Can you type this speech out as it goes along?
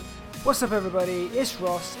What's up, everybody? It's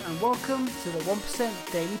Ross, and welcome to the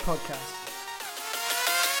 1% Daily Podcast.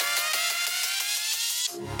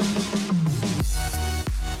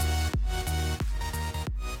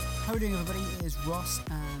 How are you doing, everybody? It is Ross,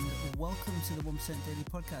 and welcome to the 1% Daily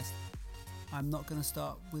Podcast. I'm not going to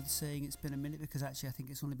start with saying it's been a minute, because actually I think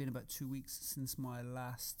it's only been about 2 weeks since my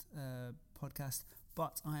last podcast,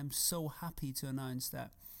 but I am so happy to announce that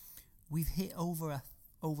we've hit over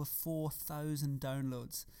 4,000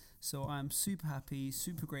 downloads. So I'm super happy,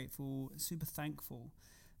 super grateful, super thankful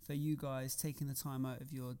for you guys taking the time out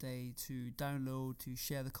of your day to download, to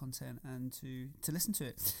share the content, and to listen to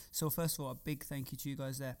it. So first of all, a big thank you to you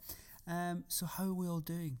guys there. So how are we all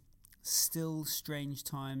doing? Still strange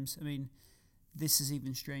times. I mean, this is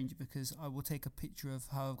even stranger because I will take a picture of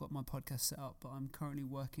how I've got my podcast set up, but I'm currently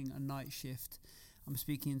working a night shift. I'm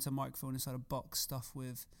speaking into a microphone inside a box stuffed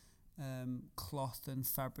with cloth and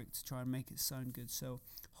fabric to try and make it sound good. So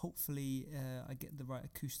hopefully I get the right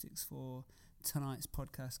acoustics for tonight's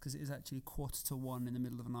podcast, because it is actually 1:45 in the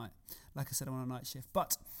middle of the night. Like I said, I'm on a night shift,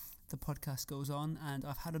 but the podcast goes on, and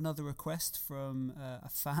I've had another request from a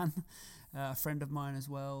fan, a friend of mine as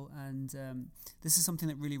well, and this is something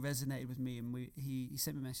that really resonated with me, and he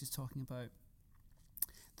sent me a message talking about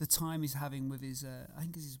the time he's having with his I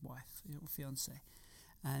think it's his wife, or fiance,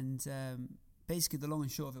 and basically the long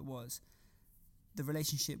and short of it was the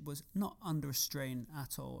relationship was not under a strain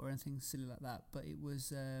at all or anything silly like that, but it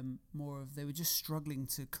was more of they were just struggling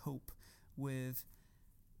to cope with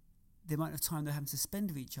the amount of time they're having to spend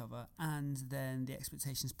with each other, and then the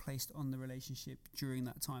expectations placed on the relationship during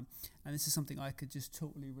that time. And this is something I could just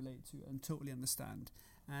totally relate to and totally understand.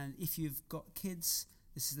 And if you've got kids,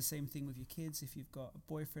 this is the same thing with your kids. If you've got a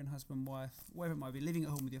boyfriend, husband, wife, whatever it might be, living at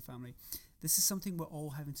home with your family, this is something we're all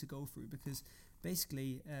having to go through, because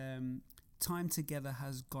basically time together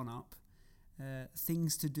has gone up.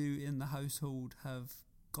 Things to do in the household have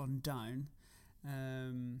gone down.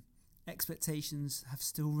 Expectations have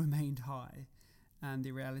still remained high, and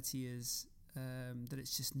the reality is that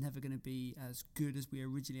it's just never going to be as good as we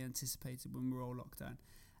originally anticipated when we were all locked down,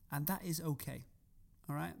 and that is okay.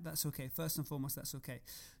 All right, that's okay. First and foremost, that's okay.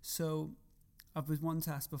 So I've been one to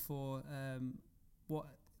ask before, what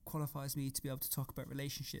qualifies me to be able to talk about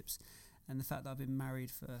relationships, and the fact that I've been married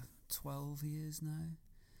for 12 years now.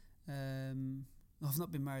 I've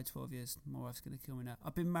not been married 12 years. My wife's going to kill me now.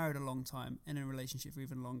 I've been married a long time, in a relationship for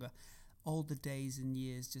even longer. All the days and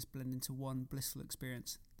years just blend into one blissful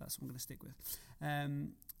experience. That's what I'm going to stick with.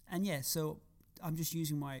 And yeah, so I'm just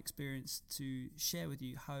using my experience to share with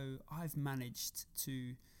you how I've managed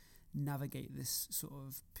to navigate this sort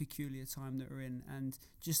of peculiar time that we're in. And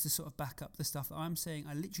just to sort of back up the stuff that I'm saying,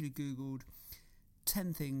 I literally Googled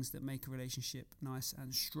 10 things that make a relationship nice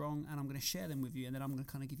and strong, and I'm going to share them with you, and then I'm going to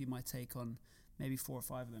kind of give you my take on maybe 4 or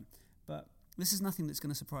 5 of them. But this is nothing that's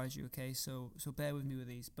going to surprise you, okay? So bear with me with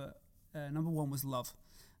these. But number 1 was love.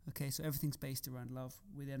 Okay, so everything's based around love.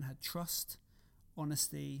 We then had trust,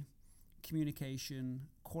 honesty, communication,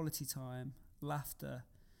 quality time, laughter,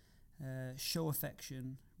 show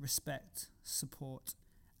affection, respect, support,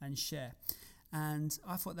 and share. And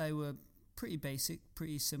I thought they were pretty basic,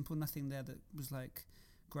 pretty simple, nothing there that was like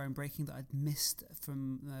groundbreaking that I'd missed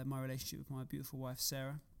from my relationship with my beautiful wife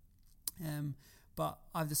Sarah. But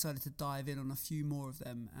I've decided to dive in on a few more of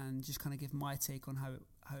them and just kind of give my take on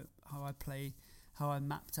how I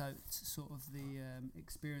mapped out sort of the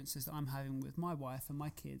experiences that I'm having with my wife and my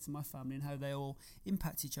kids and my family, and how they all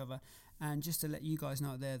impact each other. And just to let you guys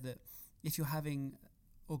know out there that if you're having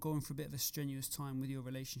or going through a bit of a strenuous time with your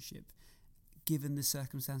relationship, given the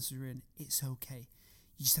circumstances we're in, it's okay.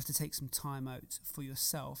 You just have to take some time out for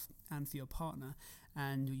yourself and for your partner,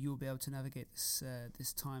 and you'll be able to navigate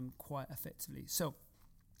this time quite effectively. So,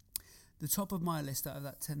 the top of my list out of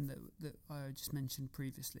that 10 that I just mentioned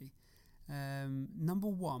previously, number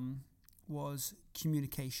 1 was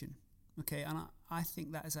communication. Okay, and I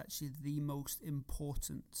think that is actually the most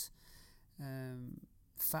important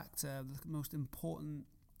factor, the most important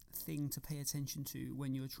thing to pay attention to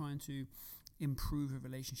when you're trying to improve a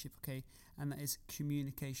relationship, okay? And that is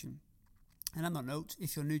communication. And on that note,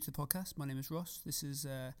 if you're new to the podcast, my name is Ross. This is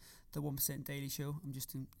the 1% Daily Show. I'm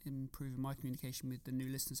just improving my communication with the new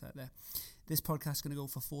listeners out there. This podcast is going to go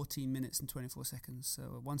for 14 minutes and 24 seconds.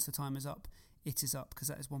 So once the time is up, it is up, because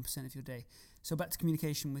that is 1% of your day. So back to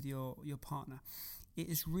communication with your partner. It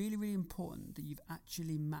is really, really important that you've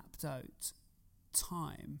actually mapped out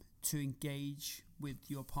time to engage with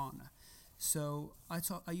your partner. So I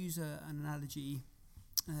use an analogy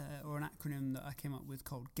or an acronym that I came up with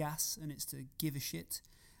called GAS, and it's to give a shit,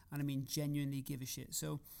 and I mean genuinely give a shit.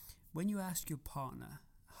 So when you ask your partner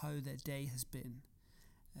how their day has been,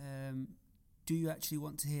 do you actually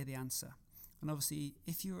want to hear the answer? And obviously,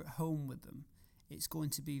 if you're at home with them, it's going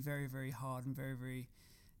to be very, very hard and very, very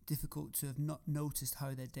difficult to have not noticed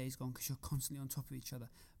how their day's gone because you're constantly on top of each other.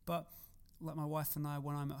 But like my wife and I,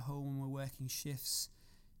 when I'm at home and we're working shifts,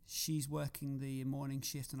 she's working the morning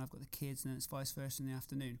shift and I've got the kids, and then it's vice versa in the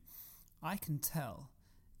afternoon. I can tell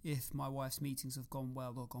if my wife's meetings have gone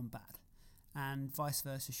well or gone bad, and vice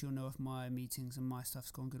versa. She'll know if my meetings and my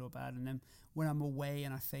stuff's gone good or bad. And then when I'm away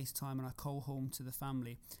and I FaceTime and I call home to the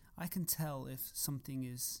family, I can tell if something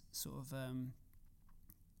is sort of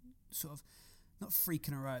not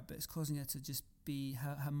freaking her out, but it's causing her to just be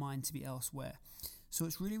her mind to be elsewhere. So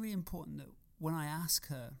it's really, really important that when I ask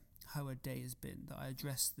her how her day has been, that I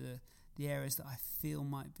address the areas that I feel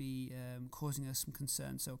might be causing her some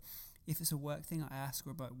concern. So if it's a work thing, I ask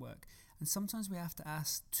her about work. And sometimes we have to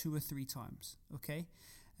ask 2 or 3 times, okay?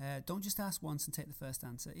 Don't just ask once and take the first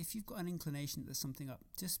answer. If you've got an inclination that there's something up,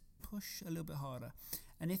 just push a little bit harder.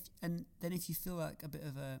 And then if you feel like a bit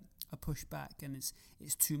of a pushback and it's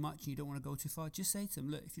too much and you don't want to go too far, just say to them,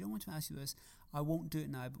 look, if you don't want to ask you this, I won't do it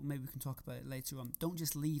now, but maybe we can talk about it later on. Don't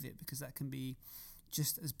just leave it, because that can be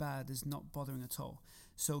just as bad as not bothering at all.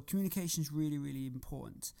 So communication is really, really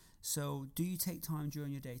important. So do you take time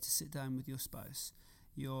during your day to sit down with your spouse,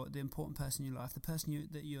 the important person in your life, the person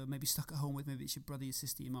that you're maybe stuck at home with, maybe it's your brother, your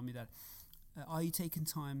sister, your mum, your dad? Are you taking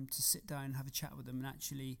time to sit down and have a chat with them and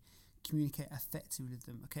actually communicate effectively with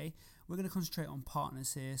them? Okay, we're going to concentrate on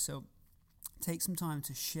partners here, so take some time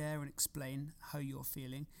to share and explain how you're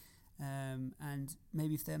feeling, and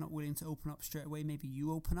maybe if they're not willing to open up straight away, maybe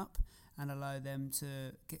you open up and allow them to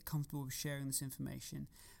get comfortable with sharing this information.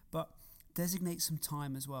 But designate some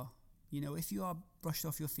time as well. You know, if you are brushed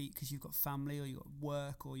off your feet because you've got family or you've got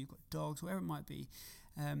work or you've got dogs, whatever it might be,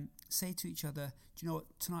 say to each other, do you know what,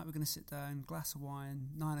 tonight we're going to sit down, glass of wine,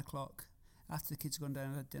 9 o'clock, after the kids have gone down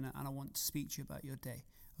and had dinner, and I want to speak to you about your day.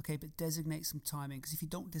 Okay, but designate some time in, because if you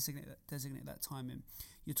don't designate that time in,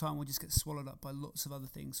 your time will just get swallowed up by lots of other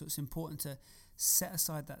things. So it's important to set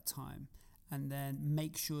aside that time and then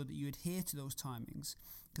make sure that you adhere to those timings,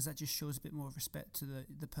 because that just shows a bit more of respect to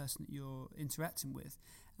the person that you're interacting with.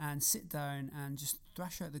 And sit down and just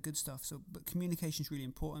thrash out the good stuff. So, but communication is really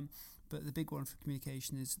important. But the big one for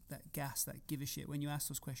communication is that gas, that give a shit. When you ask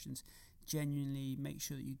those questions, genuinely make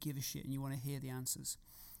sure that you give a shit and you want to hear the answers.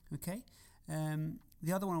 Okay?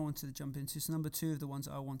 The other one I wanted to jump into, so number 2 of the ones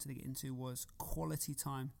that I wanted to get into, was quality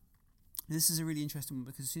time. This is a really interesting one,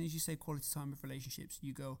 because as soon as you say quality time with relationships,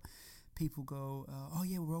 people go, oh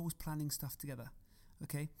yeah, we're always planning stuff together.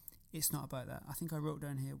 Okay? It's not about that. I think I wrote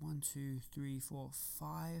down here 1, 2, 3, 4,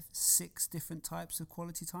 5, 6 different types of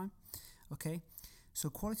quality time. Okay? So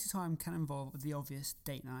quality time can involve the obvious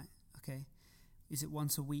date night. Okay? Is it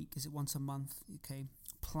once a week? Is it once a month? Okay?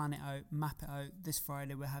 Plan it out, map it out. This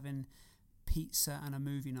Friday we're having pizza and a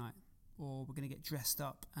movie night, or we're going to get dressed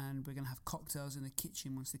up and we're going to have cocktails in the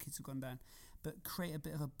kitchen once the kids have gone down. But create a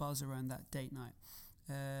bit of a buzz around that date night.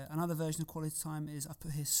 Another version of quality time is, I've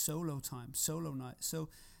put here solo time, solo night. So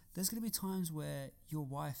there's going to be times where your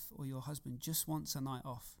wife or your husband just wants a night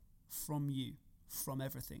off from you, from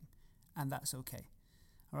everything, and that's okay.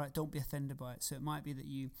 All right, don't be offended by it. So it might be that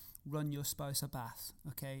you run your spouse a bath,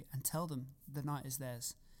 okay, and tell them the night is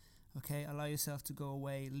theirs. Okay, allow yourself to go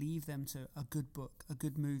away, leave them to a good book, a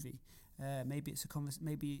good movie. Maybe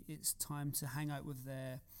it's time to hang out with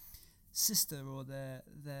their sister or their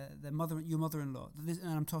mother, your mother-in-law. And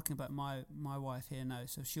I'm talking about my wife here now.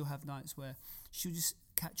 So she'll have nights where she'll just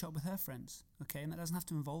catch up with her friends. Okay, and that doesn't have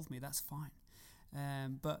to involve me. That's fine.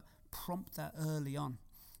 But prompt that early on.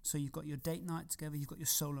 So you've got your date night together, you've got your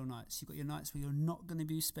solo nights, you've got your nights where you're not going to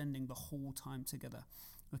be spending the whole time together.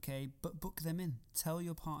 Okay, but book them in. Tell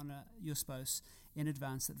your partner, your spouse, in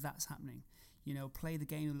advance that that's happening. You know, play the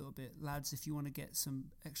game a little bit. Lads, if you want to get some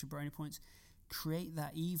extra brownie points, create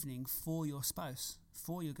that evening for your spouse,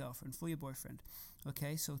 for your girlfriend, for your boyfriend.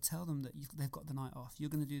 Okay, so tell them that they've got the night off.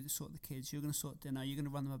 You're going to sort the kids, you're going to sort dinner, you're going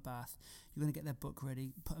to run them a bath, you're going to get their book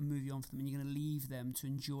ready, put a movie on for them, and you're going to leave them to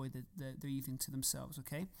enjoy the evening to themselves,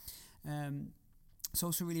 okay? It's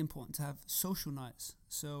also really important to have social nights.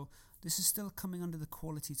 So this is still coming under the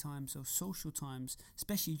quality time, so social times,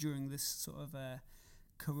 especially during this sort of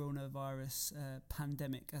coronavirus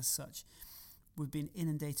pandemic as such. We've been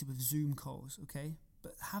inundated with Zoom calls, okay?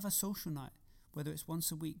 But have a social night. Whether it's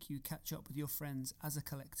once a week, you catch up with your friends as a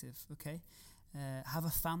collective, okay? Have a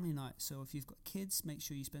family night. So if you've got kids, make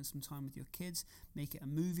sure you spend some time with your kids. Make it a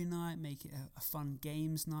movie night. Make it a fun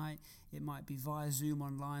games night. It might be via Zoom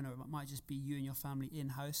online, or it might just be you and your family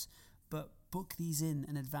in-house. But book these in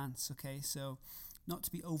advance, okay? So not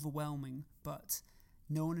to be overwhelming, but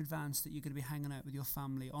know in advance that you're going to be hanging out with your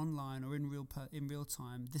family online or in real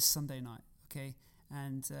time this Sunday night, okay?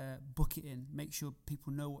 And book it in. Make sure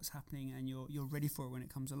people know what's happening and you're ready for it when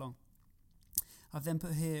it comes along. I've then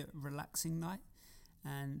put here relaxing night,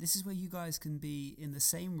 and this is where you guys can be in the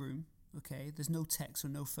same room, okay? There's no text or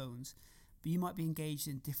no phones, but you might be engaged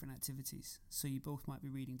in different activities. So you both might be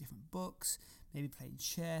reading different books, maybe playing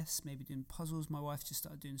chess, maybe doing puzzles. My wife just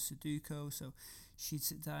started doing Sudoku, so she'd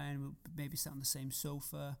sit down, we'll maybe sit on the same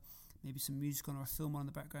sofa, maybe some music on or a film on in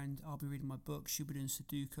the background. I'll be reading my book, she'll be doing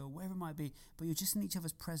Sudoku, whatever it might be. But you're just in each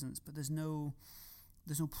other's presence, but there's no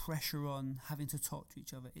pressure on having to talk to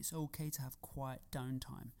each other. It's okay to have quiet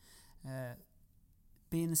downtime.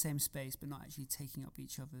 Be in the same space, but not actually taking up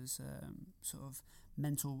each other's sort of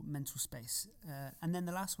mental space. And then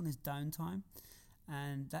the last one is downtime,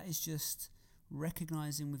 and that is just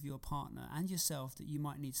recognizing with your partner and yourself that you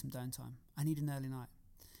might need some downtime. I need an early night.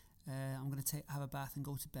 I'm going to have a bath and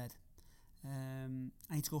go to bed.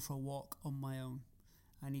 I need to go for a walk on my own.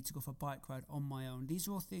 I need to go for a bike ride on my own. These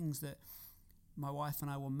are all things that my wife and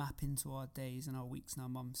I will map into our days and our weeks and our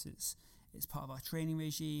months. It's part of our training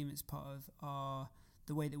regime. It's part of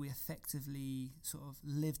the way that we effectively sort of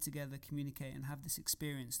live together, communicate, and have this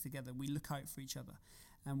experience together. We look out for each other,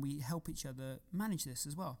 and we help each other manage this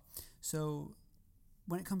as well. So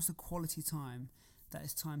when it comes to quality time, that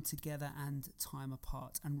is time together and time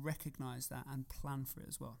apart, and recognize that and plan for it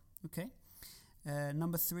as well. Okay.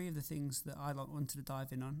 Number 3 of the things that I wanted to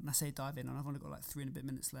dive in on, and I say dive in on, I've only got like 3 and a bit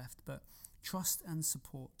minutes left, but trust and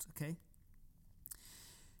support. Okay.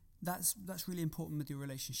 That's really important with your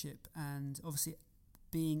relationship, and obviously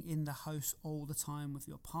being in the house all the time with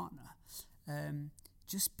your partner.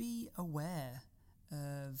 Just be aware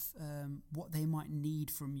of what they might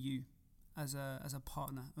need from you as a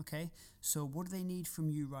partner, okay? So what do they need from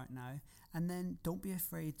you right now? And then don't be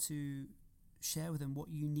afraid to share with them what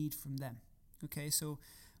you need from them, okay? So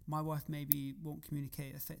my wife maybe won't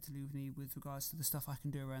communicate effectively with me with regards to the stuff I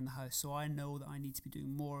can do around the house. So I know that I need to be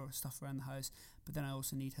doing more stuff around the house, but then I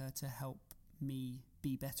also need her to help me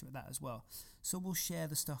be better at that as well. So we'll share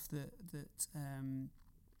the stuff that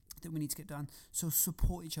we need to get done. So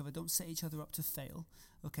support each other. Don't set each other up to fail.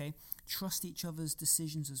 Okay. Trust each other's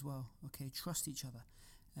decisions as well. Okay. Trust each other.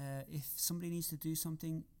 If somebody needs to do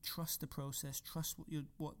something, trust the process. Trust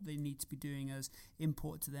what they need to be doing as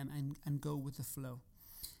input to them, and go with the flow.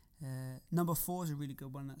 Number 4 is a really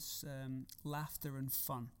good one. That's laughter and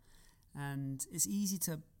fun. And it's easy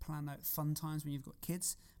to plan out fun times when you've got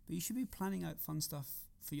kids, but you should be planning out fun stuff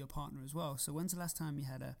for your partner as well. So when's the last time you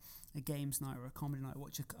had a games night or a comedy night,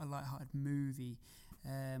 watch a light-hearted movie,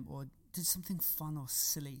 or did something fun or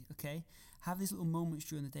silly, okay? Have these little moments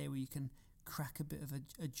during the day where you can crack a bit of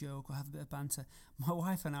a joke or have a bit of banter. My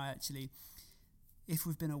wife and I actually, if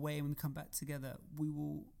we've been away and we come back together, we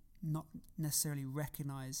will not necessarily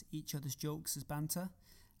recognise each other's jokes as banter,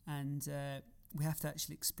 and we have to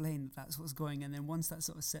actually explain that that's what's going on. And then once that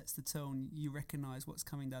sort of sets the tone, you recognise what's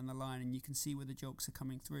coming down the line, and you can see where the jokes are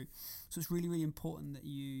coming through. So it's really, really important that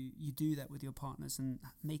you do that with your partners and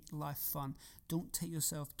make life fun. Don't take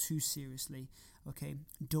yourself too seriously, okay?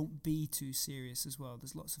 Don't be too serious as well.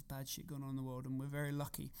 There's lots of bad shit going on in the world, and we're very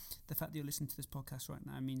lucky. The fact that you're listening to this podcast right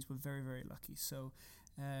now means we're very, very lucky. So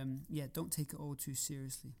don't take it all too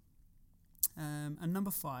seriously. And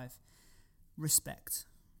number 5, respect.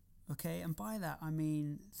 Okay, and by that I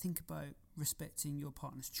mean think about respecting your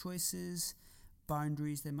partner's choices,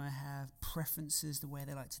 boundaries they might have, preferences, the way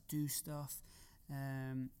they like to do stuff,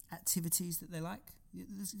 activities that they like.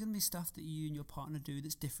 There's going to be stuff that you and your partner do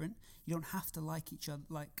that's different. You don't have to like each other,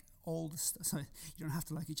 you don't have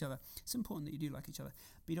to like each other. It's important that you do like each other,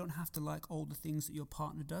 but you don't have to like all the things that your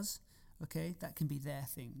partner does. Okay, that can be their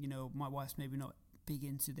thing. You know, my wife's maybe not big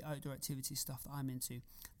into the outdoor activity stuff that I'm into.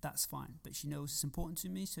 That's fine, but she knows it's important to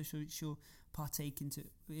me, so she'll partake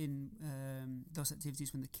in those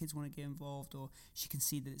activities when the kids want to get involved, or she can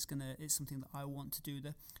see that it's something that I want to do.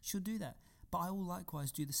 She'll do that, but I will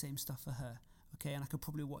likewise do the same stuff for her. Okay, and I could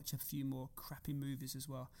probably watch a few more crappy movies as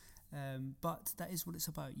well. But that is what it's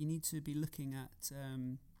about. You need to be looking at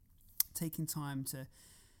taking time to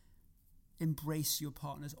embrace your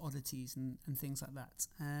partner's oddities and things like that.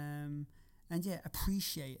 And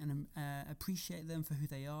appreciate them for who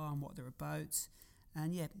they are and what they're about.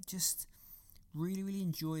 And just really, really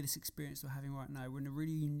enjoy this experience we're having right now. We're in a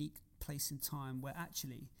really unique place in time where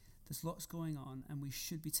actually there's lots going on, and we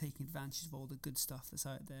should be taking advantage of all the good stuff that's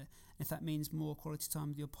out there. If that means more quality time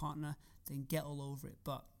with your partner, then get all over it.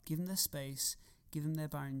 But give them their space, give them their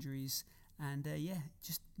boundaries, and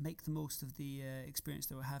just make the most of the experience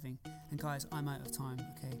that we're having. And guys, I'm out of time,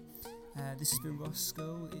 okay? This has been Ross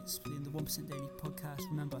Skull. It's been the 1% Daily Podcast.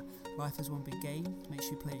 Remember, life is one big game. Make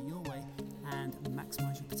sure you play it your way.